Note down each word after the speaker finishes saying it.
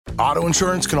Auto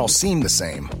insurance can all seem the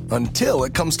same until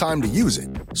it comes time to use it.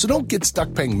 So don't get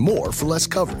stuck paying more for less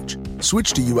coverage.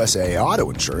 Switch to USAA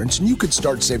Auto Insurance and you could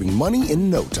start saving money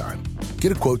in no time.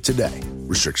 Get a quote today.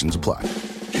 Restrictions apply.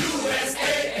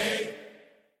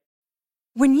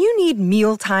 When you need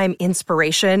mealtime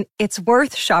inspiration, it's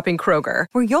worth shopping Kroger,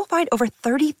 where you'll find over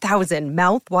 30,000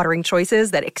 mouth-watering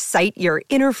choices that excite your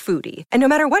inner foodie. And no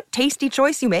matter what tasty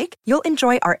choice you make, you'll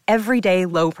enjoy our everyday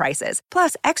low prices,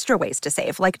 plus extra ways to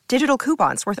save, like digital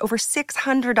coupons worth over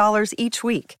 $600 each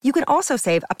week. You can also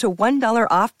save up to $1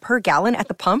 off per gallon at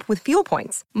the pump with fuel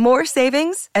points. More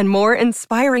savings and more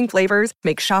inspiring flavors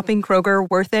make shopping Kroger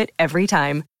worth it every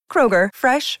time. Kroger,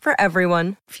 fresh for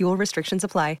everyone. Fuel restrictions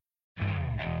apply.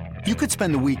 You could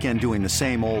spend the weekend doing the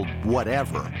same old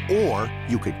whatever, or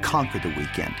you could conquer the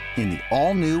weekend in the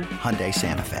all-new Hyundai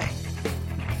Santa Fe.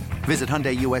 Visit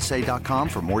HyundaiUSA.com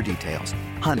for more details.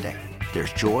 Hyundai,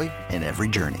 there's joy in every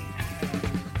journey.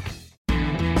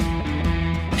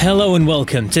 Hello and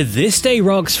welcome to This Day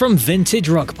Rocks from Vintage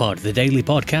Rock Pod, the daily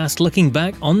podcast looking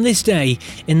back on this day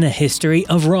in the history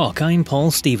of rock. I'm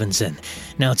Paul Stevenson.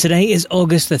 Now today is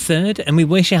August the 3rd and we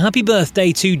wish a happy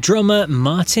birthday to drummer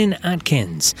Martin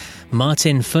Atkins.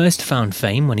 Martin first found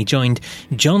fame when he joined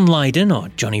John Lydon, or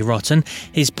Johnny Rotten,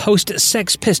 his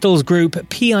post-Sex Pistols group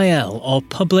PIL, or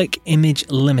Public Image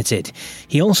Limited.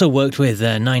 He also worked with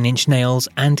Nine Inch Nails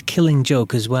and Killing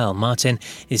Joke as well. Martin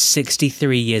is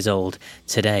 63 years old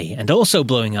today, and also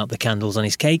blowing out the candles on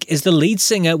his cake is the lead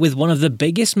singer with one of the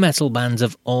biggest metal bands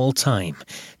of all time.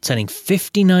 Turning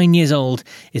 59 years old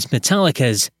is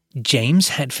Metallica's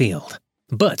James Hetfield.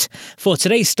 But for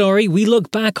today's story, we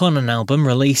look back on an album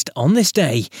released on this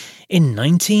day in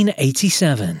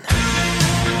 1987.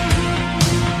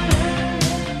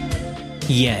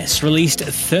 Yes, released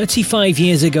 35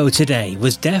 years ago today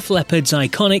was Def Leppard's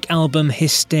iconic album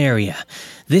Hysteria.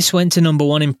 This went to number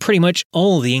one in pretty much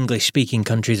all the English-speaking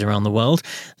countries around the world,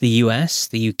 the US,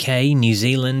 the UK, New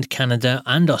Zealand, Canada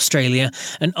and Australia,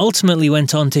 and ultimately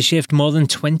went on to shift more than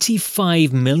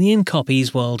 25 million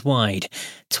copies worldwide.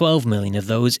 12 million of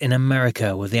those in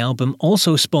America, where the album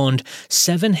also spawned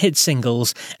 7 hit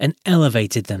singles and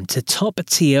elevated them to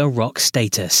top-tier rock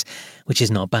status, which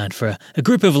is not bad for a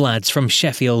group of lads from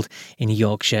Sheffield in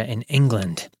Yorkshire in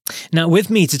England. Now, with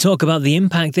me to talk about the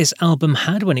impact this album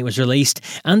had when it was released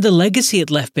and the legacy it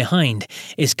left behind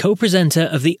is co-presenter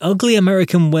of the Ugly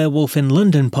American Werewolf in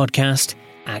London podcast,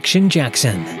 Action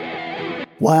Jackson.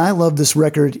 Why I love this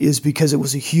record is because it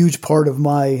was a huge part of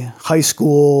my high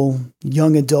school,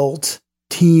 young adult,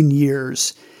 teen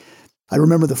years. I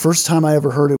remember the first time I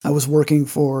ever heard it, I was working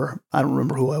for, I don't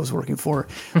remember who I was working for,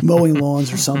 mowing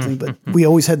lawns or something, but we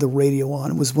always had the radio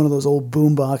on. It was one of those old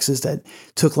boom boxes that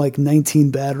took like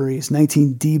 19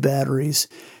 D batteries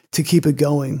to keep it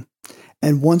going.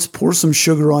 And once Pour Some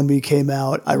Sugar on Me came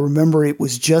out, I remember it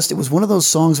was one of those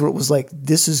songs where it was like,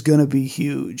 this is going to be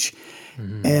huge.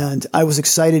 Mm-hmm. And I was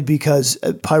excited because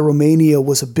Pyromania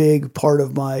was a big part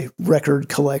of my record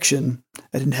collection.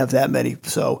 I didn't have that many,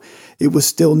 so it was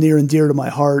still near and dear to my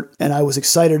heart. And I was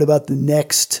excited about the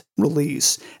next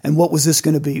release. And what was this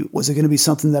going to be? Was it going to be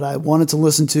something that I wanted to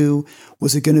listen to?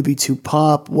 Was it going to be too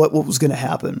pop? What was going to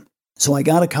happen? So I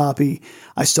got a copy.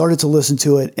 I started to listen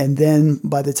to it. And then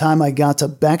by the time I got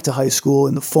back to high school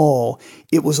in the fall,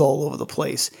 it was all over the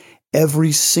place.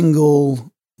 Every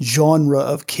single genre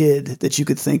of kid that you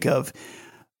could think of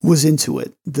was into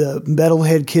it. The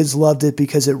metalhead kids loved it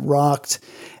because it rocked,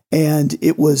 and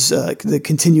it was the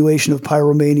continuation of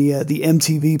Pyromania. The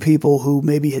MTV people who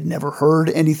maybe had never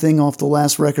heard anything off the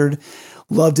last record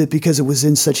loved it because it was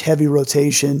in such heavy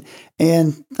rotation.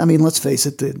 And I mean, let's face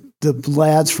it, the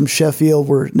lads from Sheffield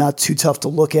were not too tough to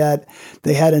look at.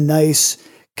 They had a nice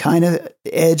kind of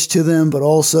edge to them, but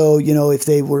also, you know, if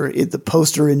they were at the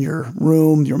poster in your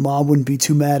room, your mom wouldn't be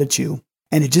too mad at you.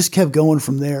 And it just kept going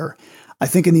from there. I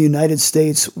think in the United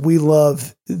States, we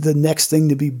love the next thing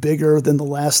to be bigger than the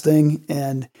last thing.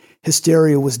 And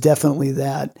Hysteria was definitely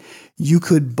that. You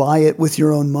could buy it with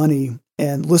your own money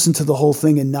and listen to the whole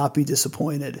thing and not be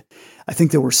disappointed. I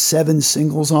think there were 7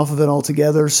 singles off of it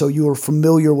altogether, so you were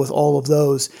familiar with all of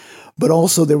those. But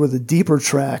also there were the deeper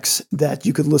tracks that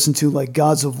you could listen to, like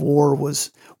Gods of War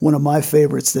was one of my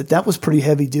favorites. That was pretty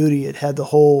heavy duty. It had the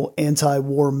whole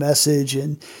anti-war message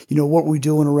and, you know, what we're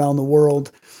doing around the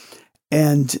world.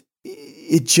 And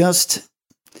it just,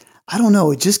 I don't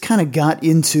know, it just kind of got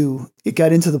into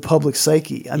the public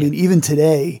psyche. I mean, even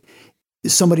today,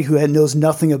 somebody who knows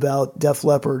nothing about Def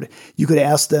Leppard, you could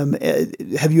ask them,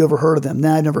 have you ever heard of them?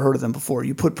 Nah, I've never heard of them before.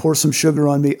 You put Pour Some Sugar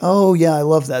on Me. Oh yeah, I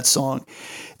love that song.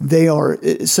 They are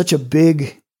such a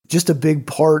big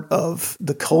part of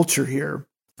the culture here.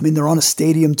 I mean, they're on a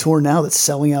stadium tour now that's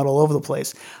selling out all over the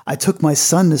place. I took my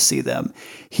son to see them.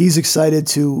 He's excited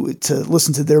to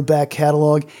listen to their back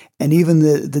catalog, and even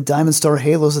the Diamond Star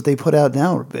Halos that they put out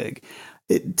now are big.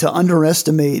 To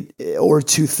underestimate or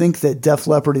to think that Def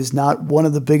Leppard is not one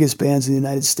of the biggest bands in the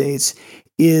United States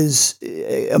is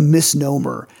a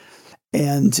misnomer.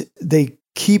 And they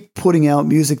keep putting out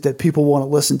music that people want to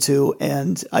listen to,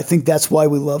 and I think that's why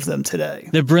we love them today.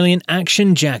 The brilliant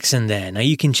Action Jackson there. Now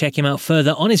you can check him out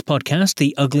further on his podcast,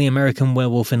 The Ugly American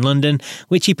Werewolf in London,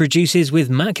 which he produces with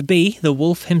Mac B, the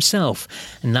wolf himself.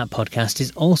 And that podcast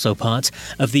is also part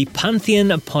of the Pantheon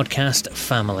podcast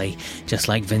family, just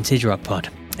like Vintage Rock Pod.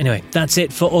 Anyway, that's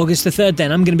it for August the 3rd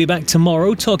then. I'm going to be back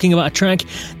tomorrow talking about a track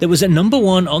that was at number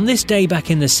 1 on this day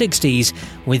back in the 60s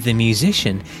with the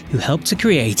musician who helped to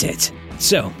create it.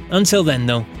 So, until then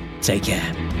though, take care.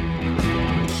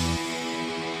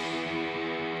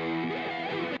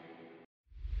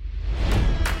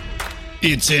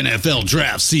 It's NFL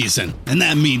draft season, and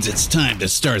that means it's time to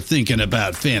start thinking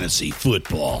about fantasy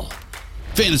football.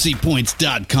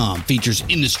 FantasyPoints.com features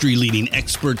industry-leading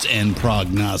experts and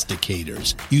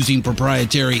prognosticators using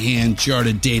proprietary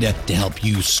hand-charted data to help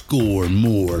you score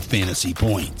more fantasy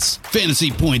points.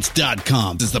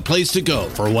 FantasyPoints.com is the place to go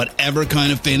for whatever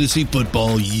kind of fantasy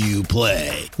football you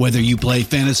play. Whether you play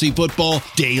fantasy football,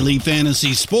 daily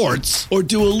fantasy sports, or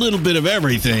do a little bit of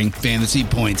everything, Fantasy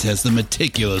Points has the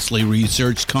meticulously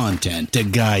researched content to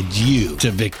guide you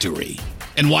to victory.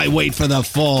 And why wait for the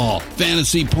fall?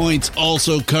 Fantasy Points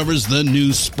also covers the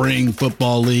new spring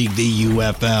football league, the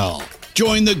UFL.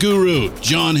 Join the guru,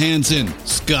 John Hansen,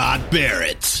 Scott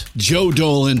Barrett, Joe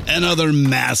Dolan, and other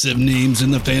massive names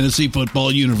in the fantasy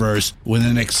football universe with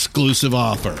an exclusive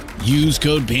offer. Use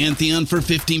code Pantheon for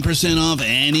 15% off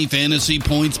any Fantasy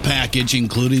Points package,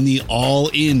 including the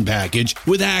all-in package,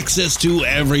 with access to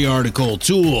every article,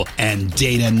 tool, and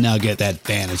data nugget that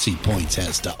Fantasy Points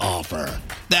has to offer.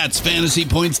 That's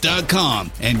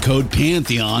FantasyPoints.com and code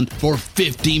Pantheon for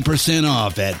 15%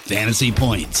 off at Fantasy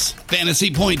Points.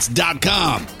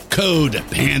 FantasyPoints.com, code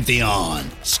Pantheon.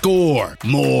 Score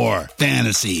more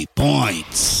fantasy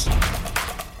points.